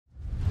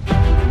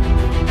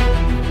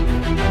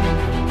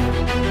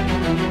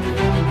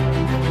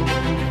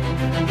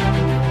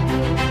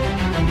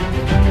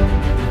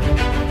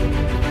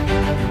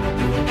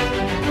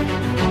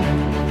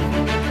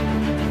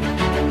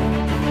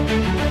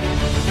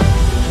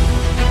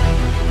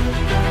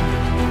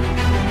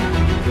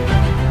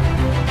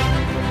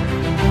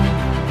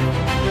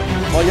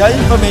For your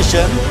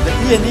information, the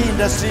E&E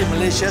industry in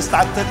Malaysia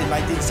started in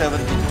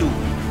 1972.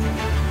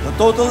 The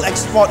total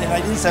export in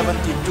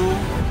 1972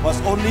 was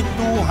only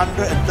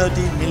 230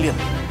 million.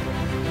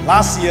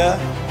 Last year,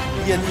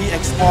 E&E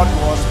export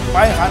was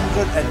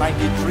 593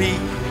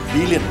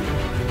 billion,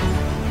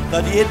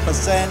 38%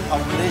 of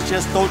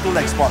Malaysia's total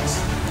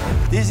exports.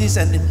 This is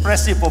an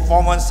impressive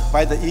performance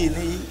by the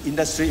E&E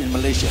industry in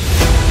Malaysia.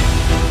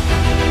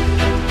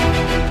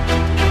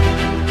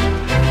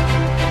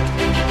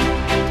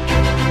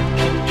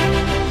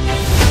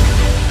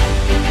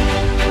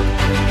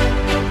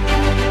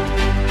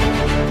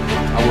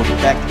 Our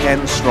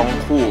back-end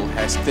stronghold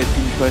has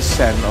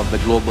 13% of the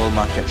global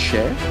market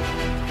share,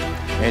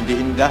 and the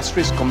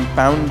industry's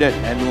compounded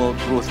annual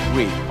growth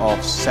rate of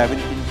 17%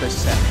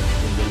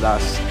 in the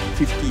last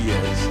 50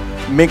 years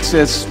makes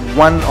us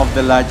one of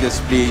the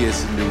largest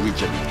players in the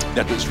region.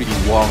 Datuk Sri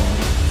Wong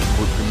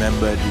would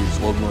remember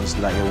this almost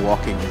like a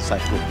walking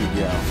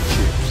encyclopedia of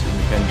chips in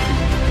the country.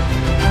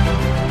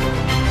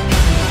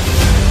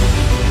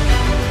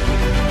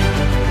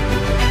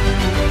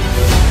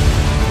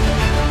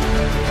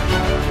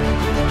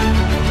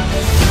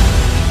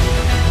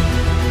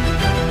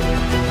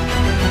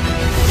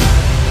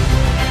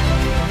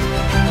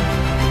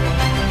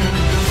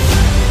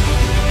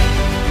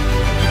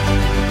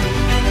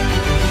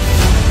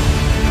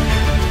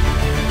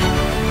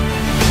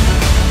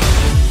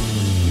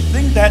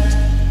 That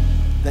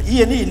the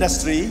E&E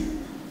industry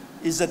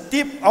is the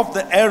tip of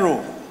the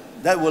arrow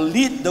that will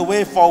lead the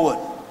way forward.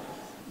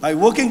 By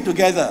working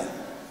together,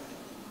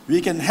 we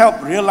can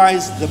help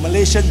realize the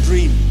Malaysian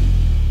dream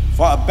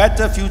for a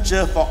better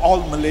future for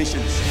all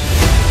Malaysians.